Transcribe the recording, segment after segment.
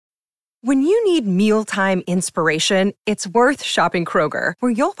When you need mealtime inspiration, it's worth shopping Kroger,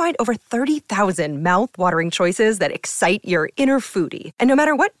 where you'll find over 30,000 mouth-watering choices that excite your inner foodie. And no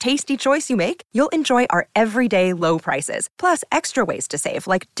matter what tasty choice you make, you'll enjoy our everyday low prices, plus extra ways to save,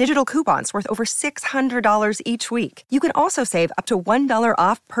 like digital coupons worth over $600 each week. You can also save up to $1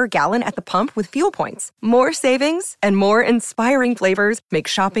 off per gallon at the pump with fuel points. More savings and more inspiring flavors make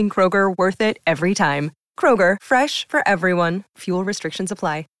shopping Kroger worth it every time. Kroger, fresh for everyone. Fuel restrictions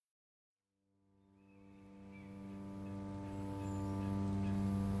apply.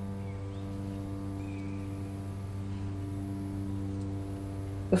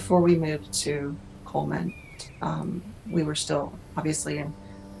 Before we moved to Coleman, we were still obviously in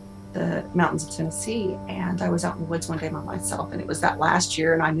the mountains of Tennessee, and I was out in the woods one day by myself, and it was that last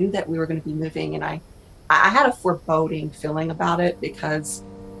year, and I knew that we were going to be moving, and I had a foreboding feeling about it, because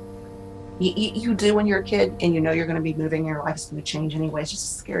you do when you're a kid and you know you're going to be moving, your life's going to change anyway. It's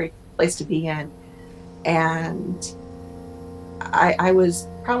just a scary place to be in. And I was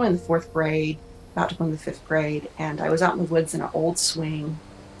probably in the 4th grade, about to go in the 5th grade, and I was out in the woods in an old swing.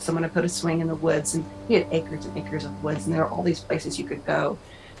 Someone had put a swing in the woods, and he had acres and acres of woods, and there were all these places you could go.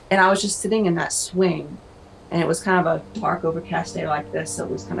 And I was just sitting in that swing, and it was kind of a dark, overcast day like this, so it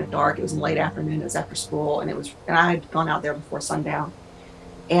was kind of dark. It was in late afternoon, it was after school, and I had gone out there before sundown.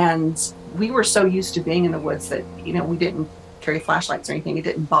 And we were so used to being in the woods that, we didn't carry flashlights or anything. It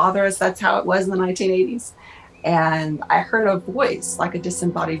didn't bother us. That's how it was in the 1980s. And I heard a voice, like a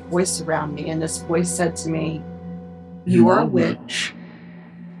disembodied voice around me, and this voice said to me, "You are a witch,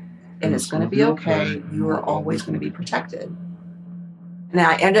 and it's going to be okay. You are always going to be protected."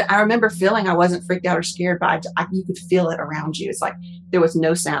 And I remember feeling I wasn't freaked out or scared, but you could feel it around you. It's like there was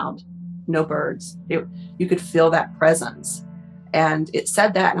no sound, no birds. You could feel that presence. And it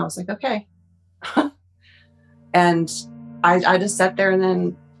said that, and I was like, okay. And I just sat there and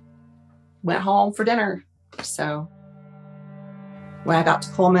then went home for dinner. So when I got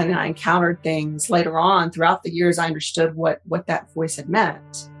to Coleman and I encountered things later on throughout the years, I understood what that voice had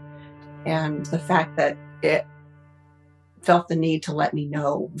meant. And the fact that it felt the need to let me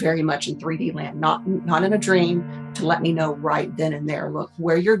know very much in 3D land, not in a dream, to let me know right then and there, look,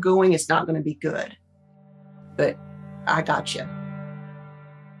 where you're going is not going to be good, but I got you.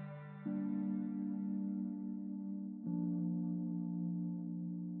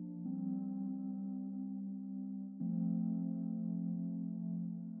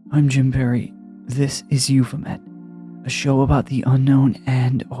 I'm Jim Perry. This is Euphomet, a show about the unknown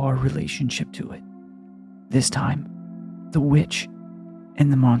and our relationship to it. This time, the witch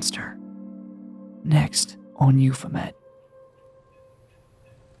and the monster. Next on Euphomet.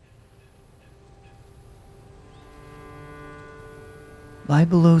 Lie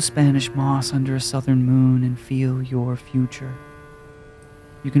below Spanish moss under a southern moon and feel your future.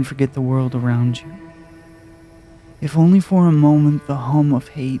 You can forget the world around you. If only for a moment, the hum of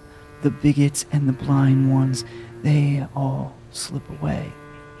hate, the bigots and the blind ones, they all slip away.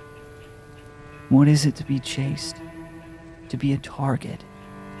 What is it to be chased? To be a target,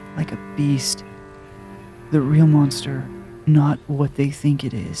 like a beast? The real monster, not what they think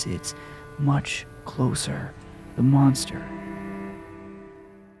it is. It's much closer. The monster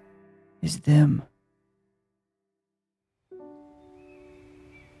is them.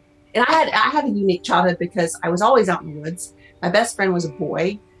 And I had a unique childhood because I was always out in the woods. My best friend was a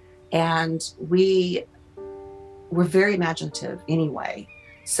boy, and we were very imaginative anyway.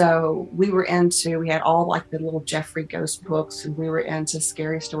 So we had all like the little Jeffrey Ghost books, and we were into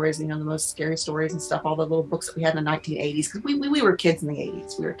scary stories, the most scary stories and stuff, all the little books that we had in the 1980s, because we were kids in the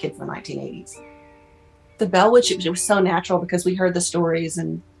 80s. We were kids in the 1980s. The Bell Witch, it was so natural because we heard the stories,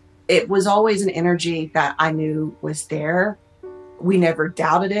 and it was always an energy that I knew was there. We never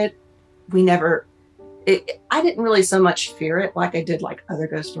doubted it. I didn't really so much fear it like I did like other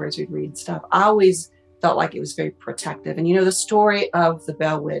ghost stories we'd read and stuff. I always felt like it was very protective. And the story of the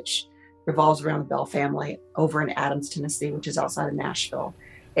Bell Witch revolves around the Bell family over in Adams, Tennessee, which is outside of Nashville.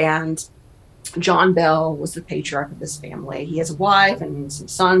 And John Bell was the patriarch of this family. He has a wife and some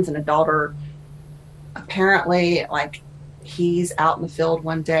sons and a daughter. Apparently, like, he's out in the field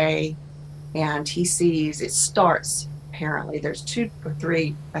one day and he sees, it starts, apparently, there's 2 or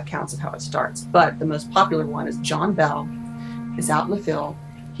 3 accounts of how it starts, but the most popular one is John Bell is out in the field.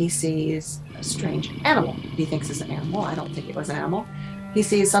 He sees a strange animal. He thinks it's an animal. I don't think it was an animal. He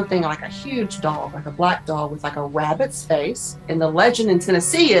sees something like a huge dog, like a black dog with like a rabbit's face. And the legend in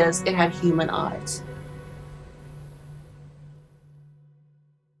Tennessee is it had human eyes.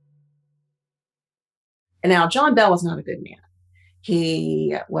 And now John Bell was not a good man.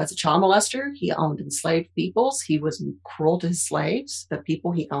 He was a child molester. He owned enslaved peoples. He was cruel to his slaves, the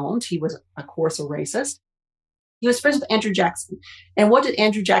people he owned. He was, of course, a racist. He was friends with Andrew Jackson. And what did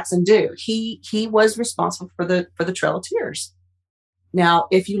Andrew Jackson do? He was responsible for the Trail of Tears. Now,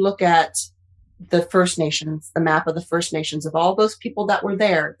 if you look at the First Nations, the map of the First Nations, of all those people that were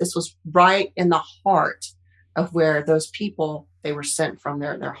there, this was right in the heart of where those people, they were sent from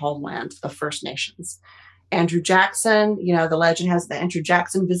their homeland, the First Nations. Andrew Jackson, the legend has that Andrew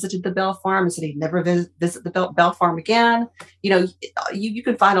Jackson visited the Bell Farm and said he'd never visit the Bell Farm again. You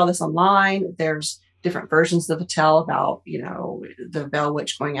can find all this online. There's different versions of the tale about, the Bell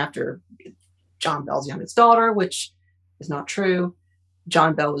Witch going after John Bell's youngest daughter, which is not true.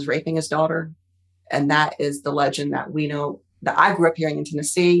 John Bell was raping his daughter. And that is the legend that we know, that I grew up hearing in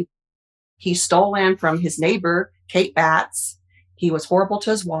Tennessee. He stole land from his neighbor, Kate Batts. He was horrible to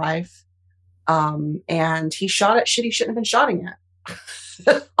his wife. And he shot at shit he shouldn't have been shooting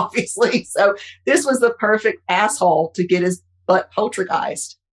at, obviously. So this was the perfect asshole to get his butt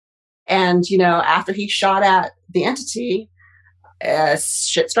poltergeist. And, after he shot at the entity,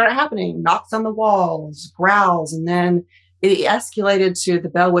 shit started happening, knocks on the walls, growls, and then it escalated to the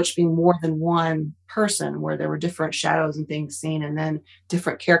Bell Witch being more than one person, where there were different shadows and things seen, and then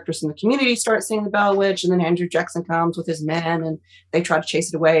different characters in the community start seeing the Bell Witch, and then Andrew Jackson comes with his men, and they try to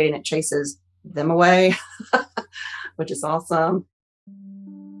chase it away, and it chases them away, which is awesome.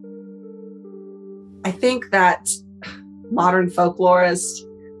 I think that modern folklorists,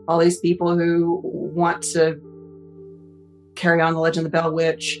 all these people who want to carry on the legend of the Bell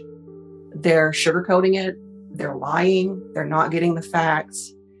Witch, they're sugarcoating it, they're lying, they're not getting the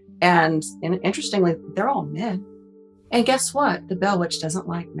facts. And interestingly, they're all men. And guess what? The Bell Witch doesn't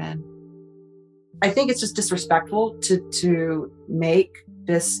like men. I think it's just disrespectful to make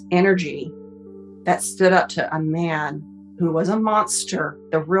this energy that stood up to a man who was a monster,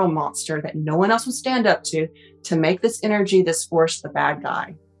 the real monster that no one else would stand up to make this energy, this force, the bad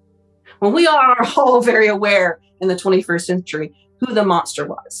guy. When we are all very aware in the 21st century who the monster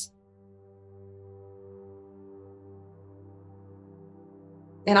was.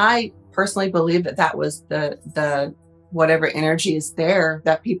 And I personally believe that was the whatever energy is there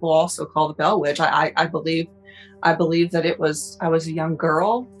that people also call the Bell Witch. I believe that I was a young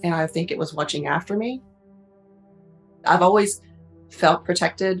girl, and I think it was watching after me. I've always felt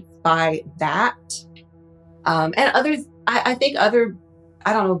protected by that. And I think other,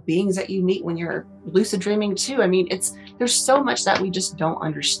 beings that you meet when you're lucid dreaming too. I mean, there's so much that we just don't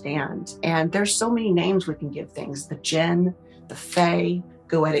understand. And there's so many names we can give things: the jinn, the fae,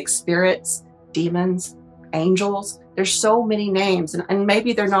 goetic spirits, demons, angels. There's so many names, and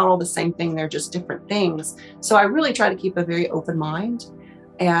maybe they're not all the same thing. They're just different things. So I really try to keep a very open mind.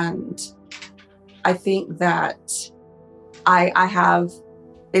 And I think that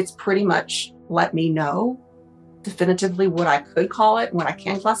it's pretty much let me know definitively what I could call it and what I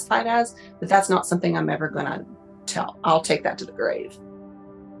can classify it as, but that's not something I'm ever going to tell. I'll take that to the grave.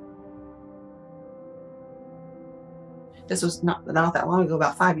 This was not that long ago,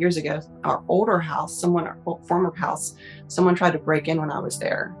 about 5 years ago. Our older house, our former house, someone tried to break in when I was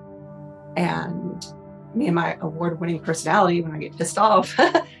there. And me and my award-winning personality, when I get pissed off,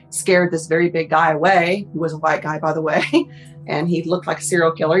 scared this very big guy away. He was a white guy, by the way. And he looked like a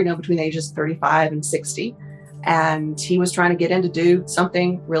serial killer, between the ages of 35 and 60. And he was trying to get in to do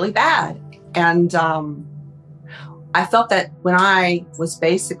something really bad. And I felt that when I was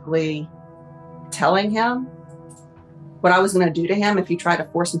basically telling him what I was going to do to him if he tried to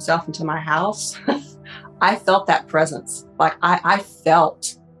force himself into my house, I felt that presence. Like I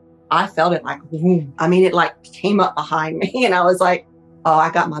felt it like, boom. I mean, it like came up behind me, and I was like, oh,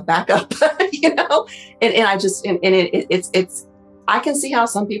 I got my back up, and I just, it's, I can see how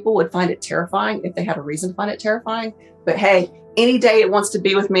some people would find it terrifying if they had a reason to find it terrifying, but hey, any day it wants to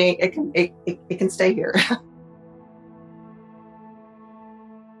be with me, it can stay here.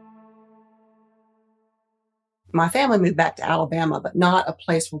 My family moved back to Alabama, but not a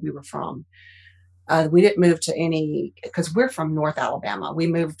place where we were from. We didn't move to because we're from North Alabama. We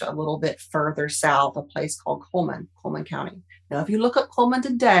moved a little bit further south, a place called Coleman County. Now, if you look up Coleman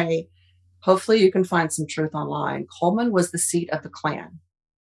today, hopefully you can find some truth online. Coleman was the seat of the Klan.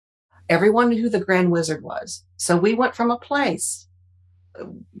 Everyone knew who the Grand Wizard was. So we went from a place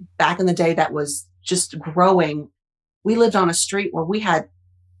back in the day that was just growing. We lived on a street where we had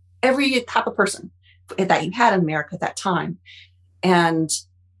every type of person that you had in America at that time. And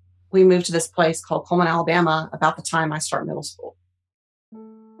we moved to this place called Coleman, Alabama, about the time I started middle school.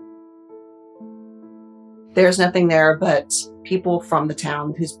 There's nothing there but people from the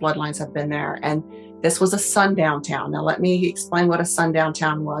town whose bloodlines have been there. And this was a sundown town. Now, let me explain what a sundown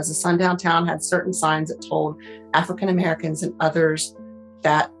town was. A sundown town had certain signs that told African Americans and others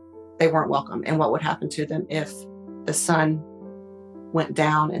that they weren't welcome and what would happen to them if the sun went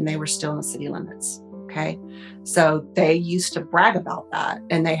down and they were still in the city limits. Okay. So they used to brag about that.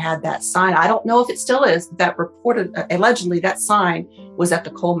 And they had that sign. I don't know if it still is, that reported, allegedly, that sign was at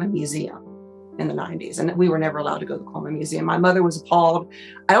the Coleman Museum in the 90s. And we were never allowed to go to the Coleman Museum. My mother was appalled.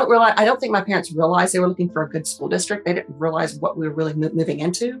 I don't think my parents realized they were looking for a good school district. They didn't realize what we were really moving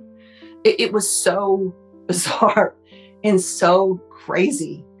into. It was so bizarre and so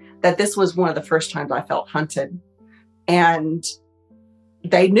crazy that this was one of the first times I felt hunted. And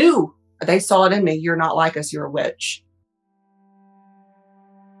they knew, they saw it in me. You're not like us. You're a witch.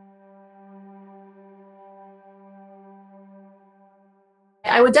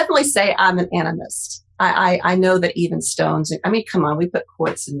 I would definitely say I'm an animist. I know that even stones, I mean, come on, we put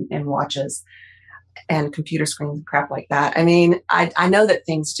quartz in watches and computer screens and crap like that. I mean, I know that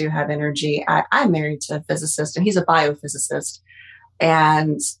things do have energy. I'm married to a physicist and he's a biophysicist.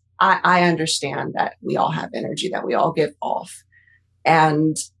 And I understand that we all have energy that we all give off.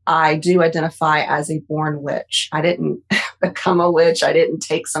 And I do identify as a born witch. I didn't become a witch. I didn't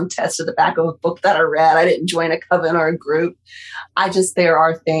take some test at the back of a book that I read. I didn't join a coven or a group. There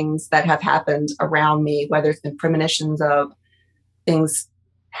are things that have happened around me, whether it's been premonitions of things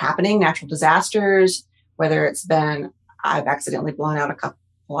happening, natural disasters, whether it's been I've accidentally blown out a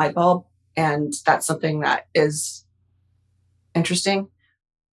light bulb. And that's something that is interesting.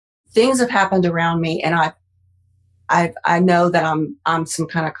 Things have happened around me, and I know that I'm some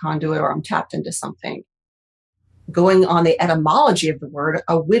kind of conduit, or I'm tapped into something. Going on the etymology of the word,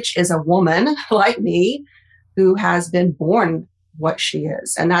 a witch is a woman like me who has been born what she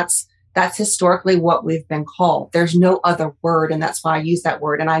is. And that's historically what we've been called. There's no other word. And that's why I use that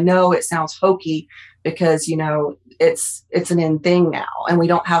word. And I know it sounds hokey because, it's an in thing now. And we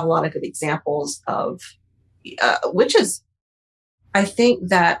don't have a lot of good examples of witches. I think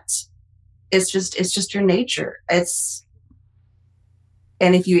that it's just your nature. And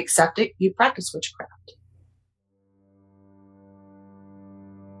if you accept it, you practice witchcraft.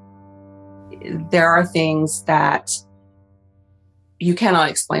 There are things that you cannot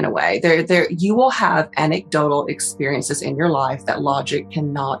explain away. You will have anecdotal experiences in your life that logic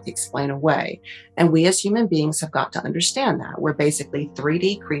cannot explain away. And we as human beings have got to understand that. We're basically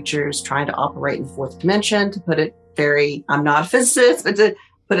 3D creatures trying to operate in fourth dimension, to put it I'm not a physicist, but to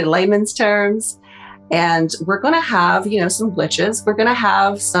put it in layman's terms. And we're going to have, some glitches. We're going to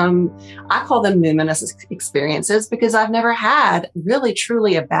have some, I call them numinous experiences, because I've never had really,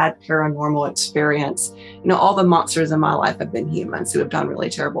 truly a bad paranormal experience. All the monsters in my life have been humans who have done really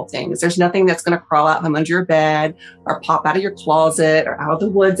terrible things. There's nothing that's going to crawl out from under your bed or pop out of your closet or out of the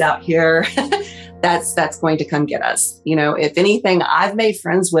woods out here. That's going to come get us. If anything, I've made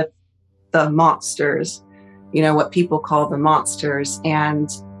friends with the monsters, what people call the monsters. And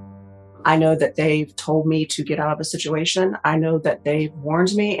I know that they've told me to get out of a situation. I know that they've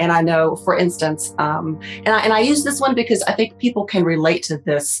warned me. And I know, for instance, and I use this one because I think people can relate to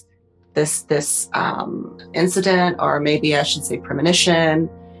this incident, or maybe I should say premonition.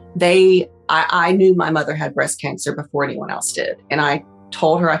 I knew my mother had breast cancer before anyone else did. And I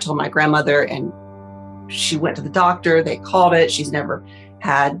told my grandmother, and she went to the doctor. They called it. She's never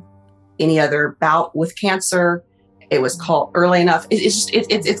had any other bout with cancer. It was called early enough.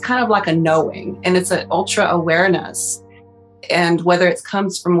 It's kind of like a knowing, and it's an ultra awareness. And whether it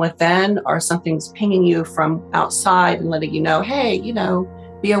comes from within or something's pinging you from outside and letting you know, hey,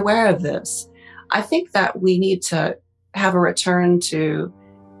 be aware of this. I think that we need to have a return to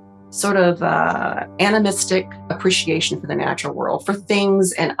sort of animistic appreciation for the natural world, for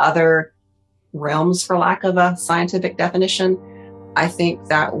things in other realms, for lack of a scientific definition. I think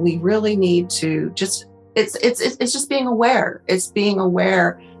that we really need to it's just being aware. It's being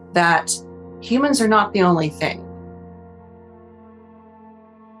aware that humans are not the only thing.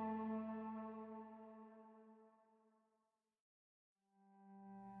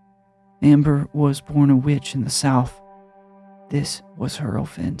 Amber was born a witch in the South. This was her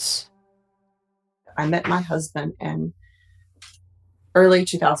offense. I met my husband in early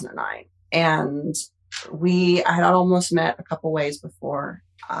 2009, and I had almost met a couple ways before.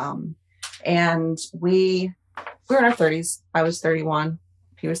 And we were in our 30s. I was 31.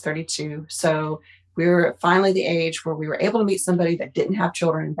 He was 32. So we were finally the age where we were able to meet somebody that didn't have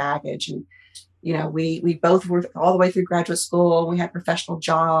children and baggage. And, we both were all the way through graduate school. We had professional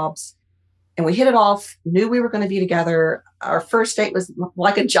jobs, and we hit it off, knew we were going to be together. Our first date was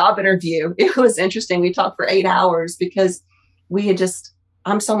like a job interview. It was interesting. We talked for 8 hours because we had just,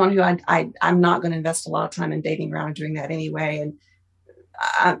 I'm someone who I'm not going to invest a lot of time in dating around and doing that anyway. And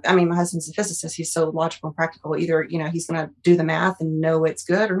I mean, my husband's a physicist. He's so logical and practical. Either, he's going to do the math and know it's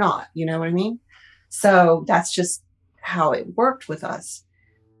good or not. You know what I mean? So that's just how it worked with us.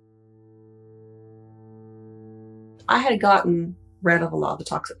 I had gotten rid of a lot of the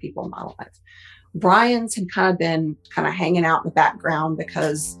toxic people in my life. Brian's had kind of been hanging out in the background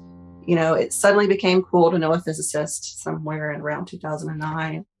because, it suddenly became cool to know a physicist somewhere in around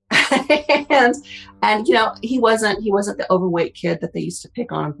 2009. and he wasn't the overweight kid that they used to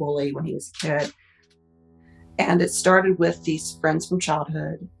pick on and bully when he was a kid. And it started with these friends from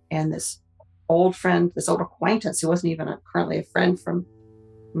childhood and this old friend, this old acquaintance who wasn't even currently a friend from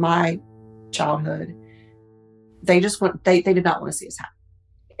my childhood. They just they did not want to see us happy.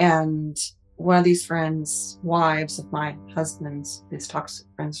 And one of these friends' wives of my husband's, these toxic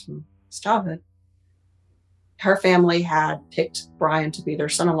friends from his childhood, her family had picked Brian to be their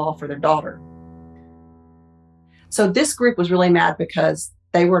son-in-law for their daughter. So this group was really mad because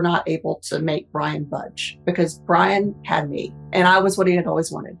they were not able to make Brian budge, because Brian had me and I was what he had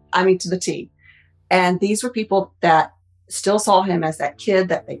always wanted. I mean, to the T. And these were people that still saw him as that kid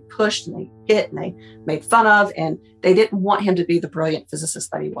that they pushed and they hit and they made fun of, and they didn't want him to be the brilliant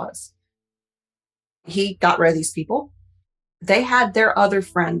physicist that he was. He got rid of these people. They had their other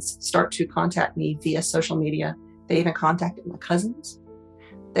friends start to contact me via social media. They even contacted my cousins.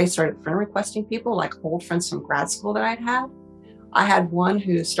 They started friend requesting people, like old friends from grad school that I'd had. I had one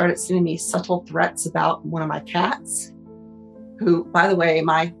who started sending me subtle threats about one of my cats, who, by the way,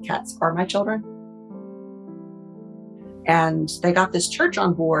 my cats are my children. And they got this church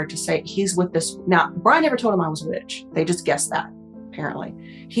on board to say he's with this. Now, Brian never told him I was a witch. They just guessed that, apparently.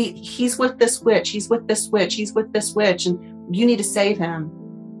 He's with this witch. He's with this witch. He's with this witch. And you need to save him.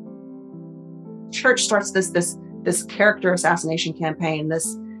 Church starts this character assassination campaign,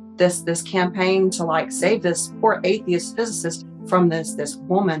 this campaign to save this poor atheist physicist from this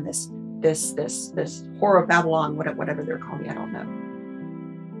woman, this whore of Babylon, whatever they're calling me, I don't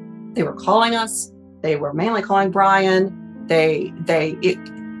know. They were calling us. They were mainly calling Brian. There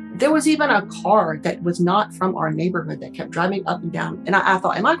was even a car that was not from our neighborhood that kept driving up and down. And I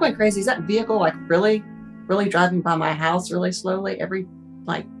thought, am I going crazy? Is that vehicle really, really driving by my house really slowly? It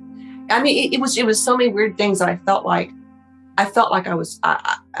was so many weird things that I felt like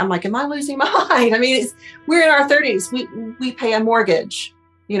I'm like, am I losing my mind? I mean, we're in our 30s. We pay a mortgage.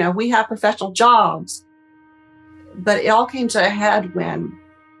 We have professional jobs. But it all came to a head when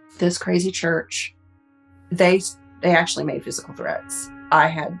this crazy church, they actually made physical threats. I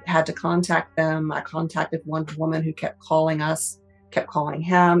had to contact them. I contacted one woman who kept calling us, kept calling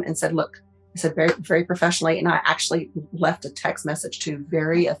him, and said, look, I said very, very professionally, and I actually left a text message too,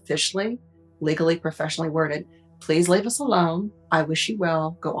 very officially, legally, professionally worded. Please leave us alone. I wish you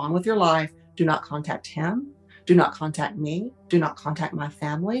well. Go on with your life. Do not contact him. Do not contact me. Do not contact my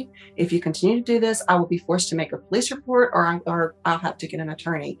family. If you continue to do this, I will be forced to make a police report or I'll have to get an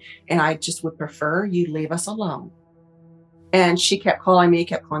attorney. And I just would prefer you leave us alone. And she kept calling me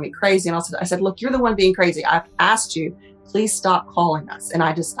crazy. And I said, look, you're the one being crazy. I've asked you, please stop calling us. And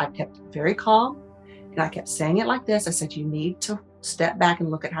I kept very calm. And I kept saying it like this. I said, you need to step back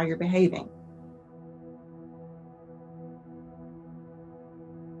and look at how you're behaving.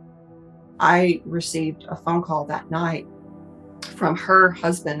 I received a phone call that night from her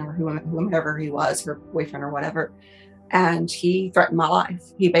husband or whomever he was, her boyfriend or whatever. And he threatened my life.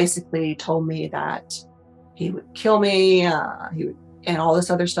 He basically told me that he would kill me, and all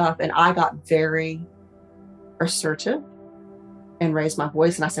this other stuff. And I got very assertive and raised my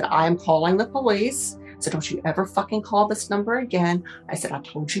voice. And I said, I am calling the police. I said, don't you ever fucking call this number again. I said, I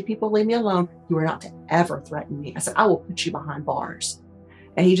told you people leave me alone. You are not to ever threaten me. I said, I will put you behind bars.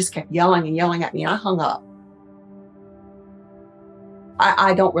 And he just kept yelling and yelling at me, and I hung up.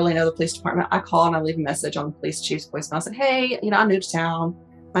 I don't really know the police department. I call and I leave a message on the police chief's voicemail. I said, hey, I'm new to town.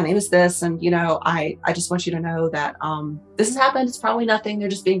 My name is this. And, I just want you to know that this has happened. It's probably nothing. They're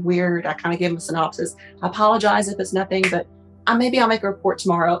just being weird. I kind of gave him a synopsis. I apologize if it's nothing, but maybe I'll make a report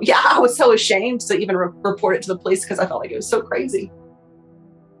tomorrow. Yeah, I was so ashamed to even report it to the police because I felt like it was so crazy.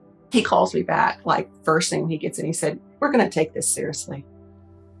 He calls me back, first thing when he gets in, he said, we're going to take this seriously.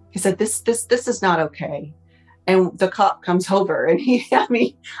 He said, this is not okay. And the cop comes over and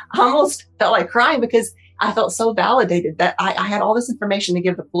I almost felt like crying because I felt so validated that I had all this information to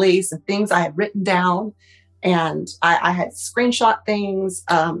give the police and things I had written down. And I had screenshot things,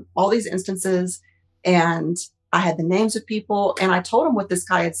 all these instances. And I had the names of people. And I told him what this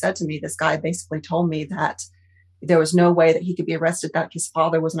guy had said to me. This guy basically told me that there was no way that he could be arrested, that his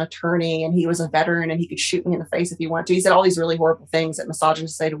father was an attorney and he was a veteran and he could shoot me in the face if he wanted to. He said all these really horrible things that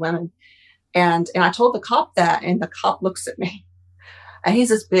misogynists say to women. And I told the cop that, and the cop looks at me. And he's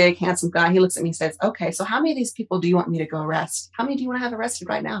this big, handsome guy. He looks at me and says, okay, so how many of these people do you want me to go arrest? How many do you want to have arrested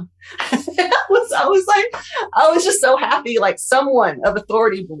right now? I was just so happy. Like someone of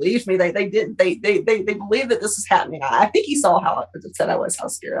authority believed me. They believed that this was happening. I think he saw how upset I was, how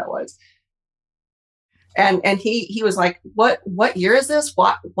scared I was. And he was like, what year is this?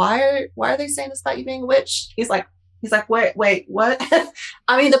 Why are they saying this about you being a witch? He's like, wait, what?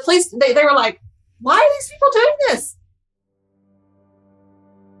 I mean, the police, they were like, why are these people doing this?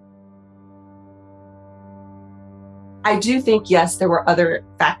 I do think, yes, there were other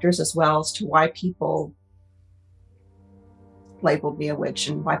factors as well as to why people labeled me a witch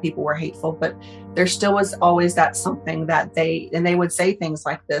and why people were hateful, but there still was always that something that they would say things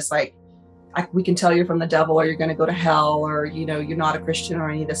like this, like, we can tell you're from the devil, or you're going to go to hell, or, you're not a Christian,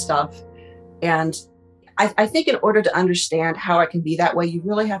 or any of this stuff. And I think in order to understand how it can be that way, you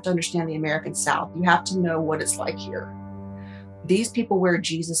really have to understand the American South. You have to know what it's like here. These people wear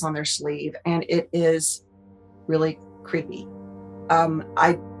Jesus on their sleeve, and it is really creepy.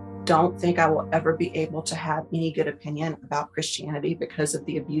 I don't think I will ever be able to have any good opinion about Christianity because of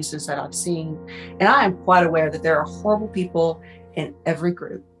the abuses that I've seen. And I am quite aware that there are horrible people in every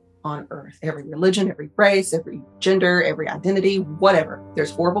group on earth, every religion, every race, every gender, every identity, whatever. There's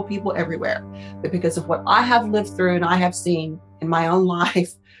horrible people everywhere. But because of what I have lived through and I have seen in my own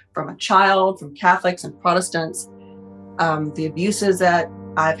life from a child, from Catholics and Protestants, the abuses that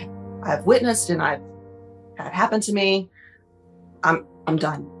I've witnessed and I've had happen to me, I'm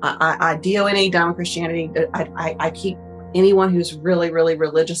done. I DONA down with Christianity. I keep anyone who's really, really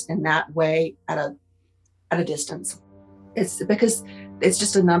religious in that way at a distance. It's because it's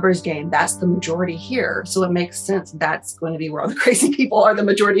just a numbers game. That's the majority here. So it makes sense that's going to be where all the crazy people are. The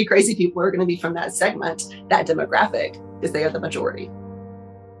majority of crazy people are going to be from that segment, that demographic, because they are the majority.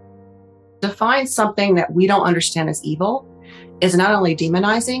 To find something that we don't understand as evil is not only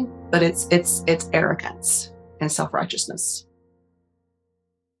demonizing, but it's arrogance and self-righteousness.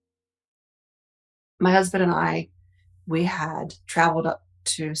 My husband and I, we had traveled up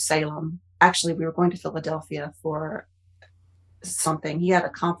to Salem. Actually, we were going to Philadelphia for something. He had a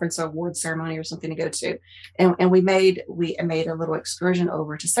conference or award ceremony or something to go to. And we made a little excursion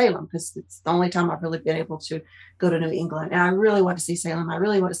over to Salem because it's the only time I've really been able to go to New England. And I really want to see Salem. I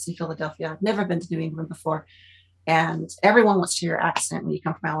really want to see Philadelphia. I've never been to New England before. And everyone wants to hear your accent when you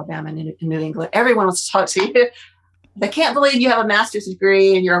come from Alabama and New England. Everyone wants to talk to you. They can't believe you have a master's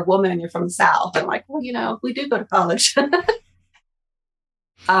degree and you're a woman and you're from the South. I'm like, well, we do go to college.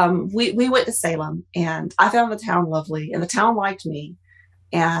 We went to Salem and I found the town lovely and the town liked me.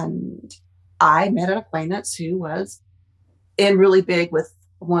 And I met an acquaintance who was in really big with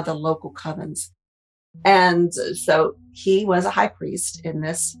one of the local covens. And so he was a high priest in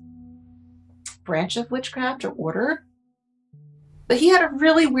this branch of witchcraft or order. But he had a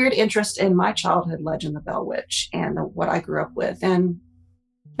really weird interest in my childhood legend, the Bell Witch, and what I grew up with. And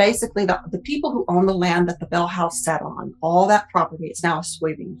basically the people who own the land that the Bell House sat on, all that property, it's now a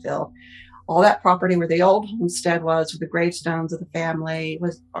soybean field, all that property where the old homestead was, where the gravestones of the family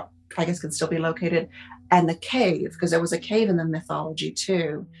was, I guess, can still be located, and the cave, because there was a cave in the mythology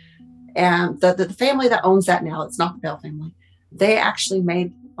too. And the family that owns that now, it's not the Bell family, they actually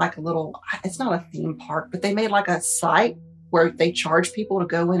made like a little, it's not a theme park, but they made like a site where they charge people to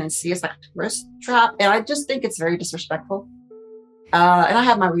go in and see. It's like a tourist trap. And I just think it's very disrespectful. And I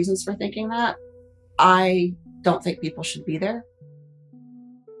have my reasons for thinking that. I don't think people should be there.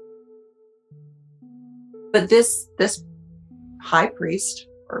 But this high priest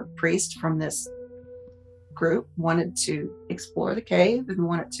or priest from this group wanted to explore the cave and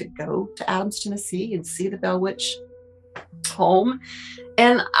wanted to go to Adams, Tennessee and see the Bell Witch home.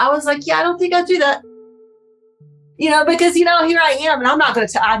 And I was like, yeah, I don't think I'd do that. Because, here I am, and I'm not going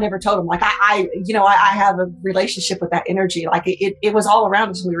to I never told him, like, I have a relationship with that energy. Like it was all around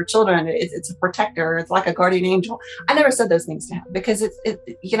us when we were children. It's a protector. It's like a guardian angel. I never said those things to him because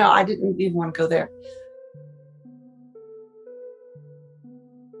I didn't even want to go there.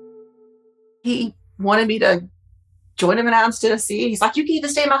 He wanted me to join him in Adams, Tennessee. He's like, you can either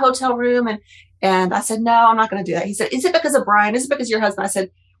stay in my hotel room. And I said, no, I'm not going to do that. He said, is it because of Brian? Is it because of your husband? I said,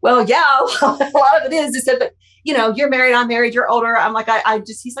 well, yeah, a lot of it is. He said, but you're married, I'm married, you're older. I'm like,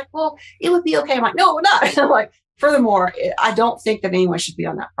 he's like, well, it would be okay. I'm like, no, we're not. I'm like, furthermore, I don't think that anyone should be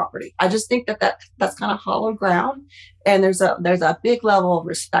on that property. I just think that's kind of hollow ground. And there's a big level of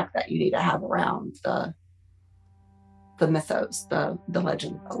respect that you need to have around the mythos, the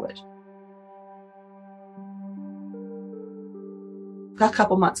legend of the witch. a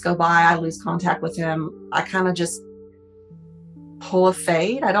couple months go by, I lose contact with him. I kind of just pull a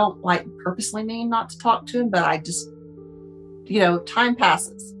fade. I don't like purposely mean not to talk to him, but I just, time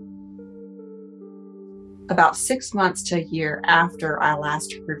passes. About 6 months to a year after I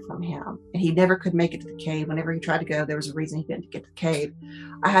last heard from him, and he never could make it to the cave. Whenever he tried to go, there was a reason he didn't get to the cave.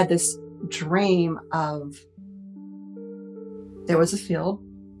 I had this dream of there was a field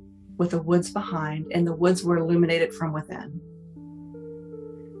with the woods behind, and the woods were illuminated from within.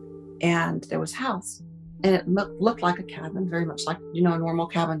 And there was a house, and it looked like a cabin, very much like, a normal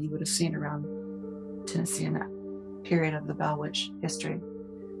cabin you would have seen around Tennessee in that period of the Bell Witch history.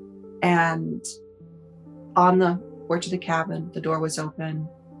 And on the porch of the cabin, the door was open.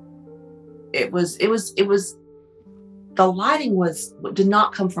 It was the lighting did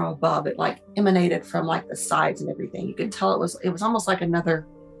not come from above. It like emanated from like the sides and everything. You could tell it was almost like another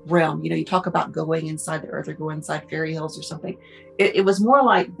realm. You talk about going inside the earth or going inside fairy hills or something. It was more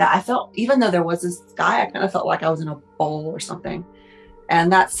like that. I felt, even though there was this sky, I kind of felt like I was in a bowl or something. And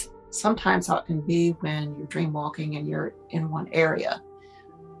that's sometimes how it can be when you're dream walking and you're in one area.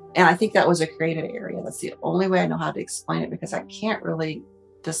 And I think that was a created area. That's the only way I know how to explain it, because I can't really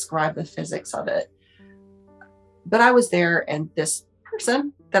describe the physics of it. But I was there, and this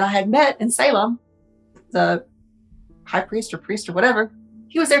person that I had met in Salem, the high priest or whatever,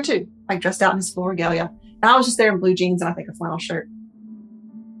 he was there too, like dressed out in his full regalia. And I was just there in blue jeans and I think a flannel shirt.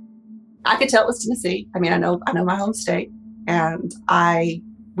 I could tell it was Tennessee. I mean, I know my home state. And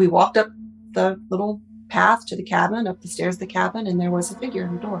we walked up the little path to the cabin, up the stairs of the cabin, and there was a figure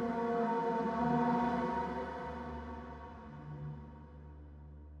in the door.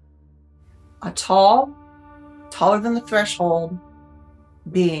 A taller than the threshold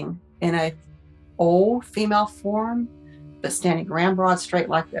being in a old female form, but standing ramrod straight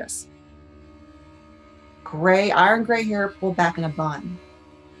like this. Iron gray hair pulled back in a bun.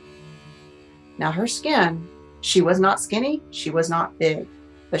 Now her skin, she was not skinny, she was not big,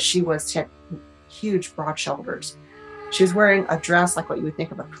 but she had huge broad shoulders. She was wearing a dress like what you would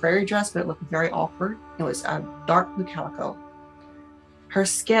think of a prairie dress, but it looked very awkward. It was a dark blue calico. Her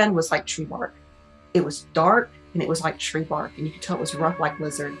skin was like tree bark. It was dark and it was like tree bark, and you could tell it was rough like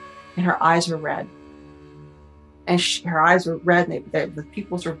lizard. And her eyes were red. And her eyes were red, and the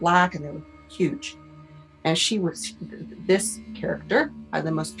pupils were black, and they were huge. And this character had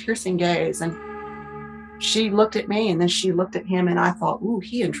the most piercing gaze. And she looked at me, and then she looked at him, and I thought, ooh,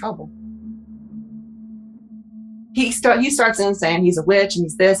 he in trouble. He starts in saying he's a witch, and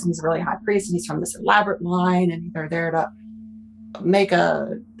he's this, and he's a really high priest, and he's from this elaborate line, and they're there to make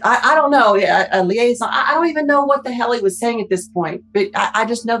a liaison. I don't even know what the hell he was saying at this point, but I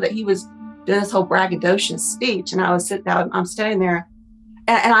just know that he was doing this whole braggadocious speech, and I'm standing there,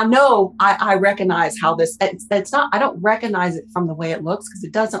 and I know I recognize how it's not, I don't recognize it from the way it looks, because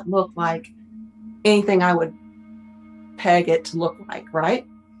it doesn't look like anything I would peg it to look like, right?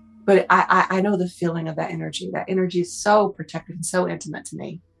 But I know the feeling of that energy. That energy is so protective and so intimate to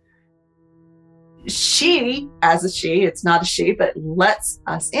me. She, as a she, it's not a she, but lets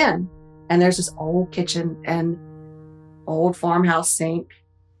us in. And there's this old kitchen and old farmhouse sink.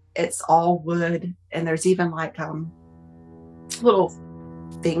 It's all wood. And there's even like little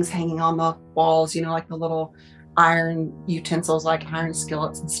things hanging on the walls, like the little iron utensils, like iron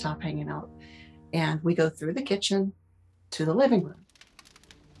skillets and stuff hanging out. And we go through the kitchen to the living room.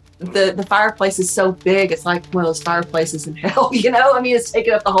 The fireplace is so big, it's like one of those fireplaces in hell, I mean, it's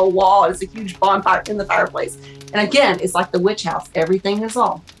taking up the whole wall. It's a huge bonfire in the fireplace. And again, it's like the witch house. Everything is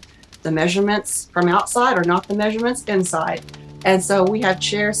off. The measurements from outside are not the measurements inside. And so we have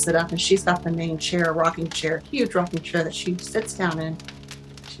chairs set up, and she's got the main chair, a rocking chair, huge rocking chair that she sits down in.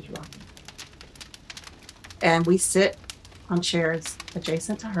 She's rocking. And we sit on chairs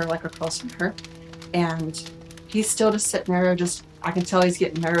adjacent to her, like across from her. And he's still just sitting there, I can tell he's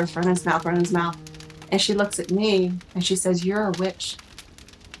getting nervous, running his mouth. And she looks at me and she says, "You're a witch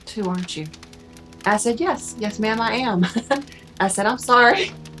too, aren't you?" I said, yes, ma'am, I am. I said, "I'm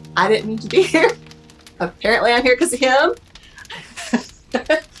sorry. I didn't mean to be here. Apparently I'm here because of him."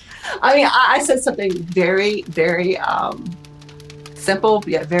 I mean, I said something very, very simple,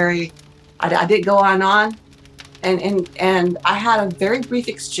 yet very, I didn't go on. And I had a very brief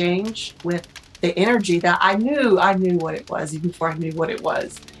exchange with the energy that I knew what it was even before I knew what it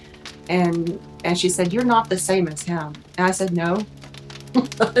was. And she said, "You're not the same as him." And I said, "No."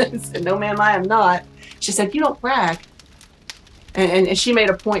 I said, "No, ma'am, I am not." She said, "You don't brag." And she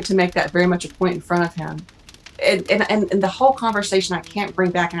made a point to make that very much a point in front of him. And the whole conversation I can't bring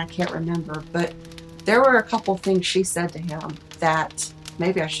back and I can't remember, but there were a couple things she said to him that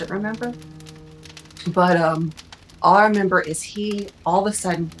maybe I should remember. But All I remember is all of a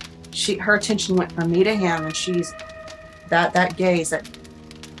sudden, her attention went from me to him, and she's that gaze,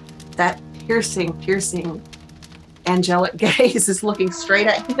 that piercing angelic gaze is looking straight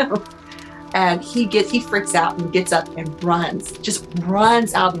at him. And he freaks out and gets up and just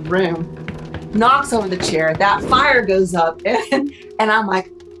runs out of the room, knocks over the chair. That fire goes up, and I'm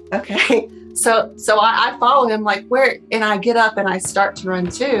like, okay. So I follow him, like, where? And I get up and I start to run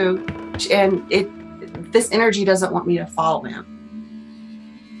too. And this energy doesn't want me to follow him.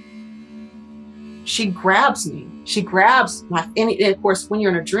 She grabs me. She grabs and of course, when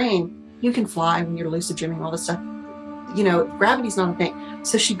you're in a dream, you can fly when you're lucid dreaming, all this stuff. Gravity's not a thing.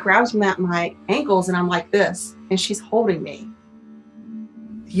 So she grabs me at my ankles, and I'm like this, and she's holding me.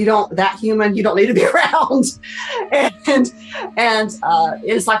 You don't need to be around. And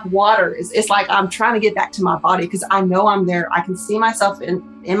it's like water. It's like I'm trying to get back to my body, because I know I'm there. I can see myself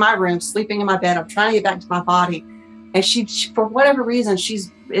in my room, sleeping in my bed. I'm trying to get back to my body. And she for whatever reason,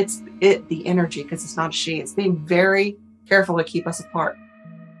 the energy, because it's not a she, it's being very careful to keep us apart.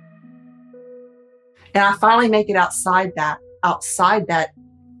 And I finally make it outside that,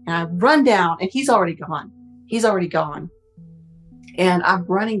 and I run down, and he's already gone. And I'm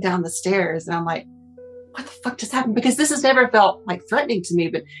running down the stairs, and I'm like, what the fuck just happened? Because this has never felt like threatening to me,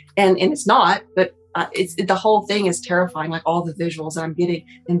 but it's not, but the whole thing is terrifying, like all the visuals that I'm getting,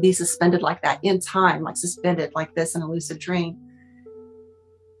 and be suspended like that in time, like suspended like this in a lucid dream.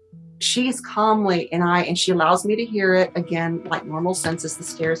 She's calmly, and she allows me to hear it again, like normal senses, the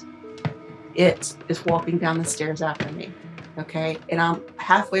stairs. It is walking down the stairs after me. Okay. And I'm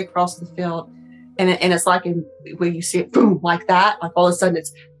halfway across the field, and it's like where you see it, boom, like that. Like all of a sudden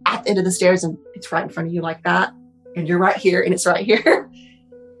it's at the end of the stairs, and it's right in front of you like that. And you're right here, and it's right here.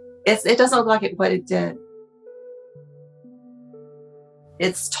 It doesn't look like it, but it did.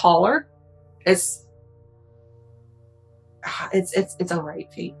 It's taller. It's over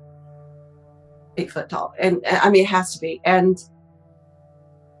 8 feet. 8 foot tall. And I mean, it has to be. And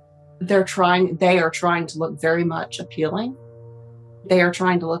they are trying to look very much appealing. They are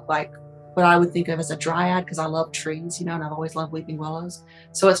trying to look like what I would think of as a dryad, because I love trees, and I've always loved weeping willows.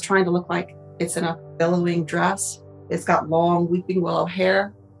 So it's trying to look like it's in a billowing dress. It's got long weeping willow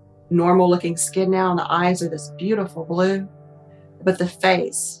hair, normal looking skin now, and the eyes are this beautiful blue. But the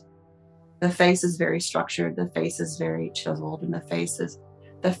face is very structured. The face is very chiseled, and the face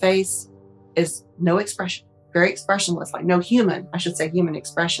is no expression, very expressionless, like no human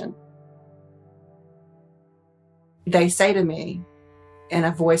expression. They say to me, in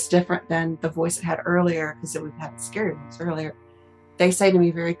a voice different than the voice it had earlier, because we've had scary voice earlier, they say to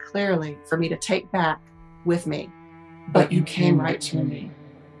me very clearly for me to take back with me, but you came right to me.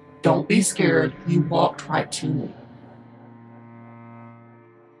 Don't be scared, you walked right to me.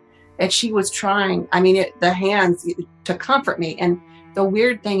 And she was trying, the hands to comfort me. And the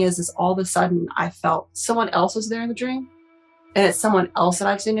weird thing is all of a sudden I felt someone else was there in the dream. And it's someone else that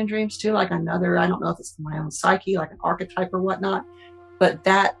I've seen in dreams too, like another, I don't know if it's my own psyche, like an archetype or whatnot. But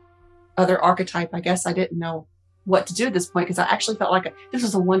that other archetype, I guess I didn't know what to do at this point, because I actually felt like this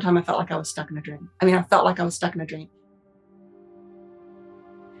was the one time I felt like I was stuck in a dream. I felt like I was stuck in a dream.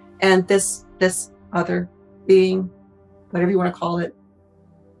 And this other being, whatever you want to call it,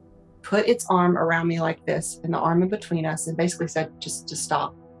 put its arm around me like this, and the arm in between us, and basically said, just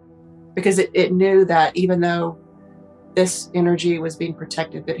stop. Because it knew that even though this energy was being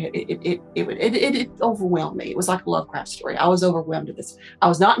protected, but it overwhelmed me. It was like a Lovecraft story. I was overwhelmed at this. I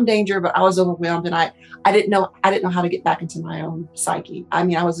was not in danger, but I was overwhelmed, and I didn't know how to get back into my own psyche. I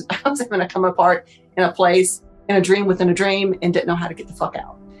was going to come apart in a place, in a dream within a dream, and didn't know how to get the fuck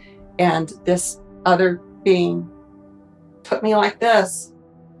out. And this other being took me like this,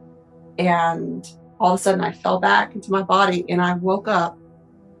 and all of a sudden I fell back into my body, and I woke up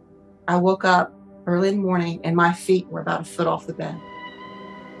early in the morning, and my feet were about a foot off the bed.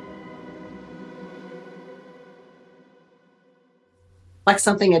 Like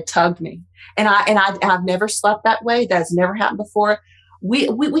something had tugged me. And I've never slept that way. That has never happened before. We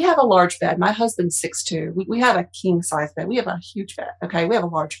have a large bed. My husband's 6'2". We have a king size bed. We have a huge bed. Okay. We have a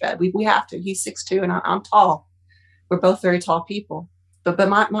large bed. We have to. He's 6'2", and I'm tall. We're both very tall people. But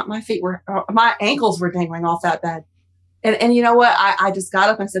my feet my ankles were dangling off that bed. And you know what? I just got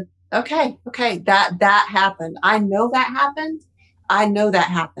up and I said, okay, that happened. I know that happened.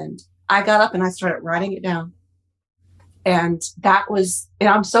 I got up and I started writing it down. And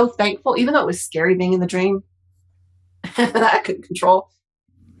I'm so thankful, even though it was scary being in the dream that I couldn't control.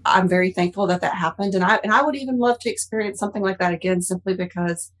 I'm very thankful that happened. And I would even love to experience something like that again, simply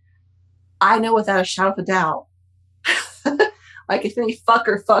because I know without a shadow of a doubt, Like if any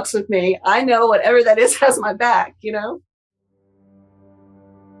fucker fucks with me, I know whatever that is has my back,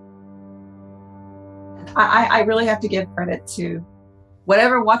 I really have to give credit to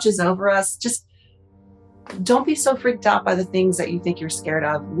whatever watches over us. Just don't be so freaked out by the things that you think you're scared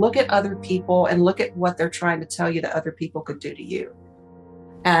of. Look at other people and look at what they're trying to tell you that other people could do to you.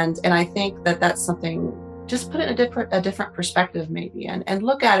 And I think that that's something, just put it in a different perspective maybe, and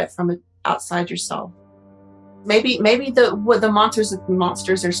look at it from outside yourself. Maybe the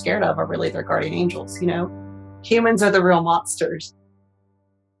monsters they're scared of are really their guardian angels, Humans are the real monsters.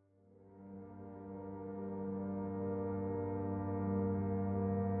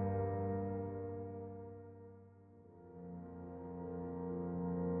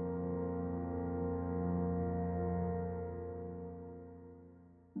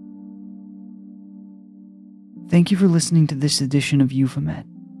 Thank you for listening to this edition of Euphomet.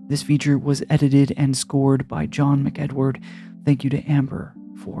 This feature was edited and scored by John McEdward. Thank you to Amber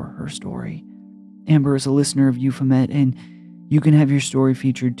for her story. Amber is a listener of Euphomet, and you can have your story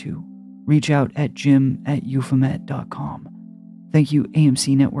featured too. Reach out at jim@euphomet.com. Thank you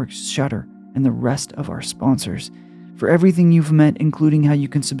AMC Networks, Shudder, and the rest of our sponsors for everything Euphomet, including how you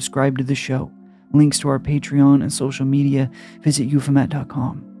can subscribe to the show. Links to our Patreon and social media, visit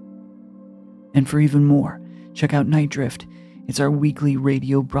euphomet.com. And for even more, check out Night Drift. It's our weekly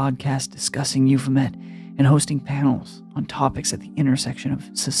radio broadcast discussing Euphomet and hosting panels on topics at the intersection of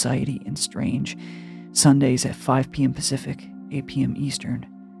society and strange. Sundays at 5 p.m. Pacific, 8 p.m. Eastern.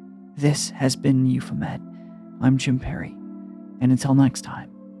 This has been Euphomet. I'm Jim Perry. And until next time,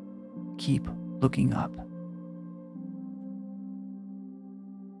 keep looking up.